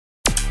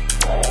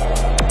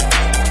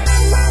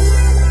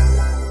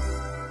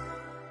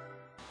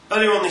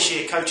Earlier on this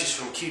year, coaches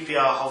from QPR,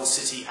 Hull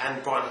City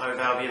and Brighton Hove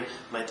Albion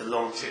made the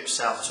long trip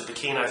south to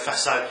Burkina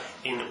Faso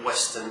in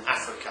Western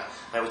Africa.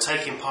 They were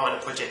taking part in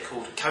a project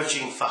called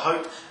Coaching for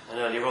Hope, and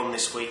earlier on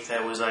this week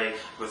there was a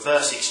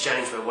reverse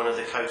exchange where one of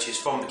the coaches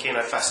from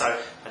Burkina Faso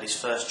had his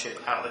first trip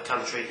out of the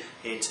country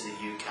here to the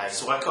UK.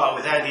 So I caught up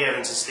with Andy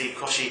Evans and Steve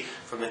Koshy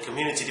from the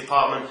Community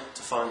Department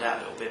to find out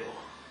a little bit more.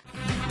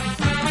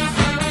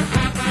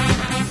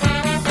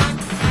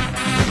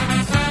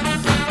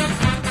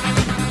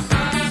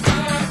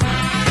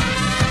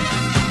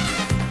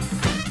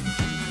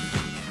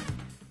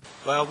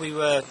 Well, we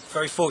were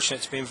very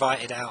fortunate to be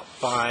invited out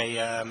by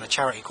a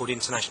charity called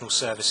International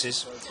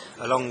Services,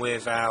 along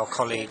with our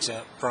colleagues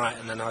at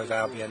Brighton and Hove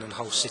Albion and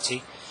Hull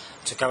City,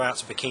 to go out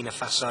to Burkina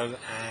Faso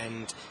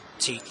and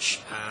teach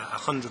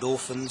 100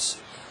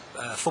 orphans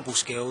football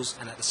skills,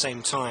 and at the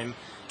same time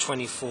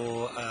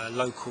 24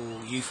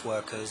 local youth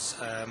workers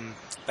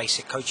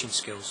basic coaching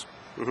skills.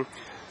 Mm-hmm.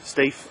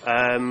 Steve,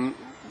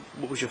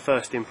 what was your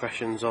first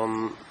impressions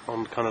on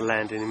kind of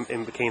landing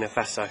in Burkina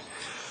Faso?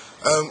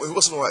 It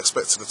wasn't what I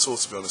expected at all,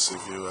 to be honest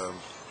with you.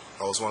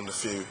 I was one of the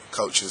few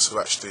coaches who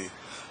actually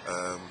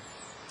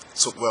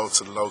took well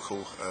to the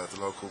local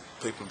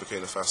people in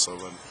Burkina Faso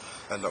and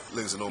ended up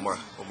losing all my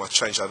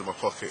change out of my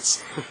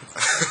pockets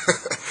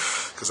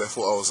because they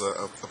thought I was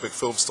a big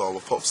film star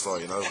or pop star,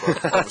 you know.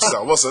 But obviously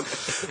I wasn't.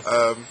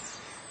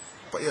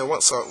 But yeah,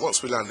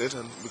 once we landed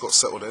and we got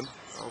settled in,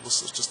 I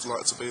was just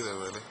delighted to be there,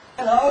 really.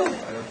 Hello.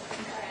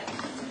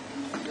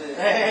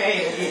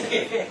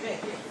 Hey.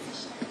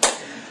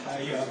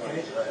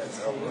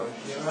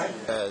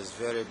 It's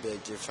very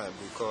big difference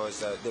because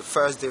the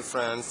first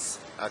difference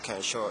I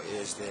can show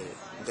is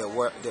the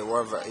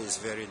weather is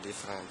very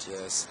different.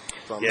 Yes,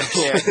 from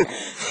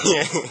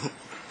yeah.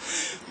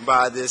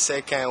 But the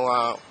second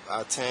one,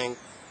 I think,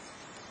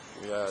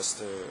 yes,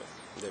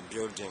 the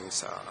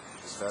buildings are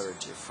very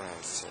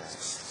different.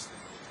 Yes.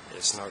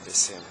 It's not the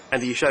same.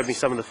 And you showed me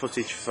some of the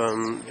footage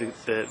from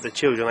the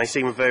children. They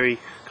seem a very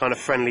kind of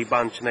friendly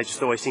bunch, and they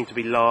just always seem to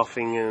be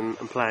laughing and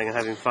playing and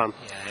having fun.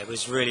 Yeah, it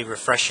was really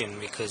refreshing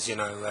because, you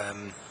know,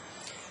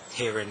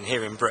 here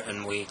in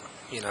Britain, we,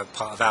 you know,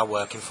 part of our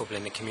work in football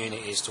in the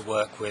community is to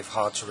work with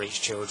hard to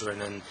reach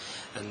children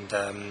and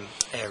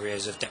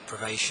areas of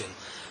deprivation.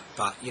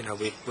 But, you know,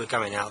 we're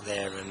going out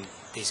there, and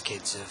these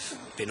kids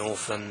have been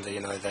orphaned.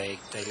 You know, they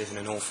live in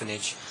an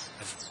orphanage.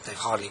 They've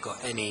hardly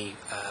got any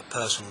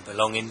personal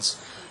belongings,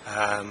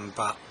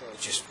 but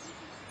just,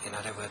 you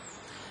know, they were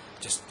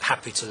just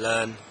happy to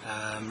learn.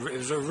 It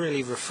was a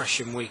really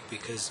refreshing week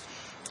because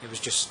we were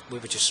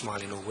just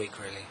smiling all week,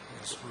 really.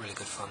 It was really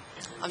good fun.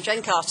 I'm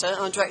Jane Carter.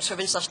 I'm Director of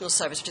International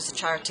Service, which is a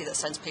charity that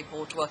sends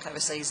people to work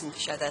overseas and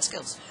share their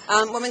skills.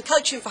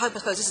 Coaching for Hope, I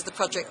suppose, this is the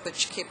project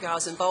which QPR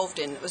is involved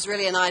in. It was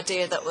really an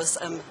idea that was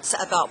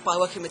set about by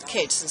working with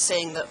kids and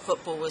seeing that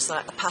football was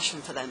like a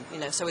passion for them. You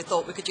know, so we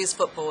thought we could use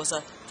football as a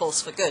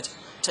force for good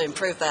to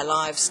improve their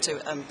lives, to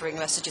bring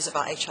messages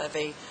about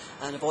HIV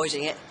and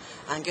avoiding it,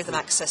 and give them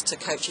access to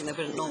coaching they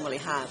wouldn't normally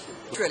have.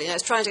 Really, you know,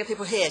 it's trying to get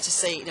people here to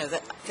see, you know,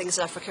 that things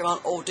in Africa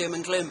aren't all doom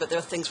and gloom, but there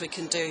are things we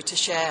can do to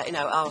share, you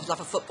know, our love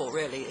of football.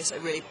 Really, it's a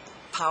really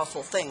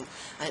powerful thing,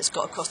 and it's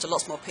got across to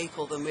lots more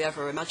people than we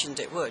ever imagined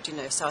it would. You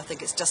know, so I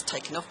think it's just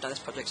taken off now. This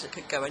project, it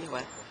could go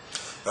anywhere.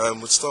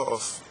 We'd start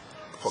off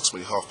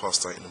approximately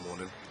 8:30 in the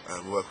morning.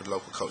 We work with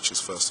local coaches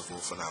first of all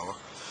for an hour.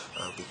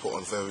 We put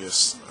on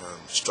various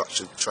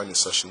structured training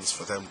sessions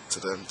for them to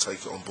then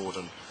take it on board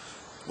and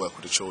work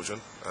with the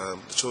children.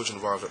 The children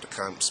arrived at the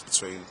camps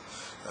between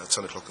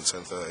 10 o'clock and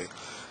 10:30,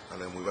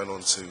 and then we went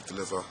on to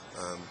deliver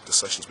the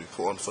sessions we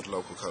put on for the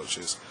local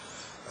coaches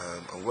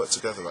and work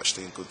together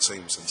actually in good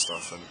teams and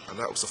stuff, and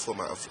that was the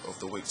format of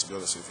the week, to be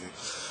honest with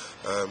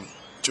you.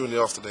 During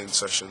the afternoon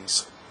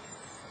sessions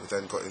we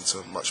then got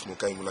into much more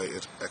game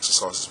related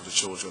exercises with the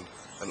children,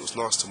 and it was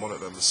nice to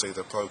monitor them and see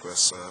their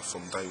progress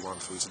from day 1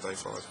 through to day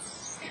 5.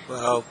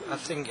 Well, I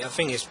think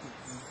it's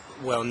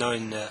well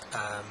known that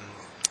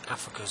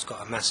Africa's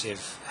got a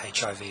massive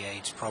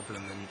HIV/AIDS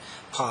problem, and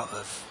part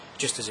of,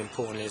 just as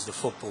importantly as the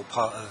football,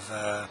 part of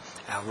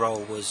our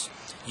role was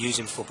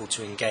using football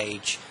to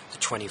engage the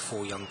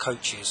 24 young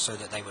coaches so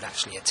that they would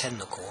actually attend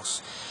the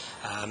course.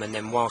 And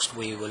then whilst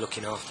we were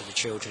looking after the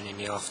children in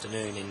the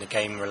afternoon in the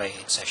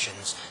game-related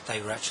sessions, they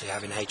were actually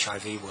having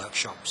HIV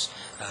workshops,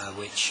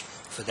 which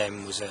for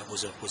them was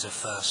a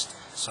first.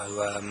 So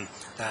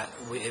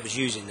it was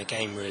using the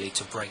game really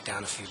to break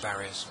down a few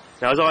barriers.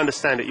 Now, as I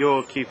understand it,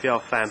 you're a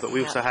QPR fan, but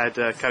we also had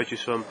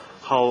coaches from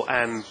Hull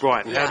and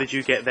Brighton. How did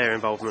you get their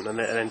involvement and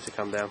then to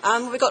come down?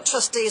 We've got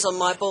trustees on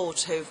my board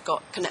who've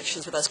got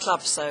connections with those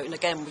clubs, so, and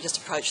again, we just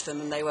approached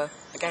them and they were,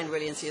 again,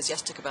 really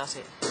enthusiastic about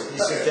it.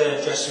 This is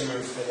the dressing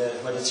room for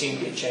where the team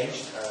get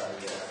changed.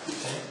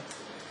 Okay.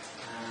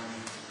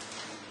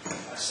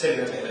 Still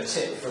a bit of a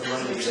tip from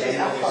one of the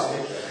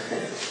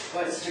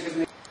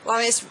Well, I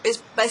mean,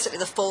 it's basically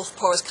the 4th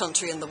poorest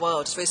country in the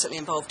world. It's recently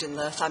involved in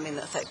the famine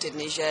that affected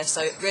Niger,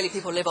 so really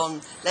people live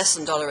on less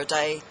than $1 a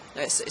day.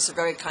 You know, it's a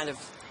very kind of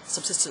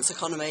subsistence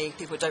economy.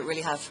 People don't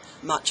really have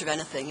much of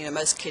anything. You know,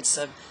 most kids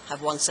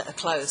have one set of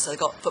clothes, so they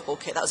got football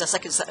kit. That was their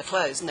second set of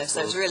clothes. You know,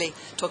 so it's really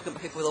talking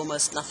about people with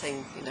almost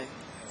nothing. You know,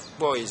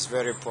 football is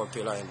very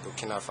popular in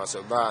Burkina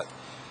Faso, but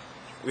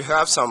we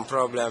have some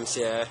problems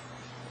here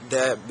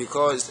there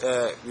because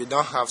we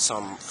don't have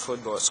some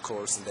football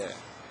schools there.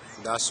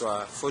 That's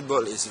why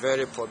football is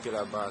very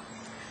popular, but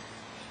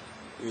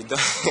we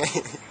don't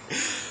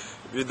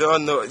we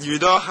don't know.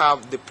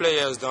 The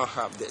players don't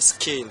have the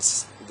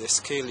skills. The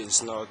skill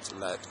is not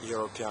like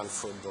European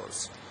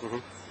footballs.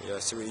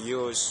 Yes, we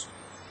use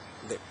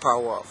the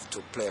power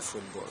to play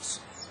footballs.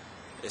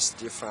 It's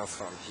different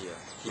from here.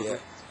 Here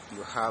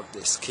you have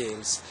the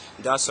skills.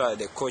 That's why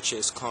the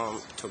coaches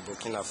come to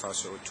Burkina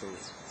Faso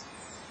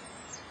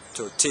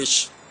to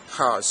teach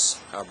us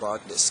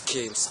about the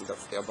skills,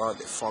 about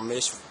the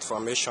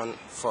formation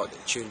for the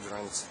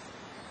children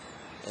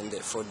in the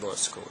football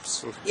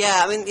schools.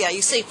 Yeah, I mean, yeah,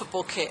 you see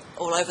football kit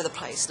all over the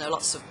place. You know,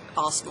 lots of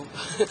Arsenal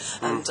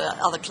and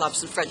other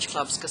clubs and French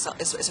clubs, because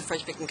it's a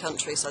French-speaking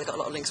country, so they've got a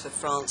lot of links with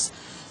France.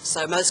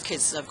 So most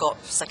kids have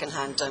got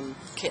second-hand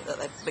kit that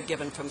they've been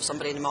given from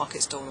somebody in a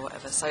market stall or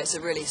whatever. So it's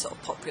a really sort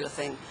of popular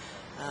thing.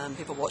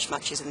 People watch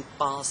matches in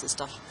bars and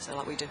stuff, so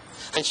like we do.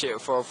 And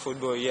for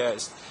football,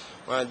 yes,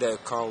 when they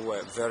come, we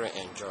very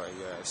enjoy,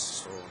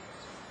 yes. So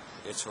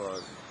it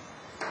was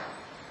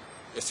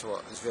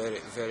very,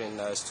 very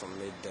nice to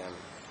meet them,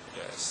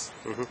 yes.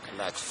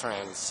 Like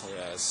friends,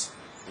 yes.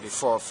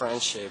 Before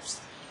friendships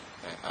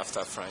and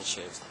after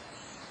friendships,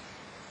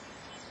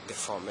 the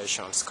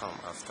formations come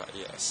after,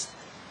 yes.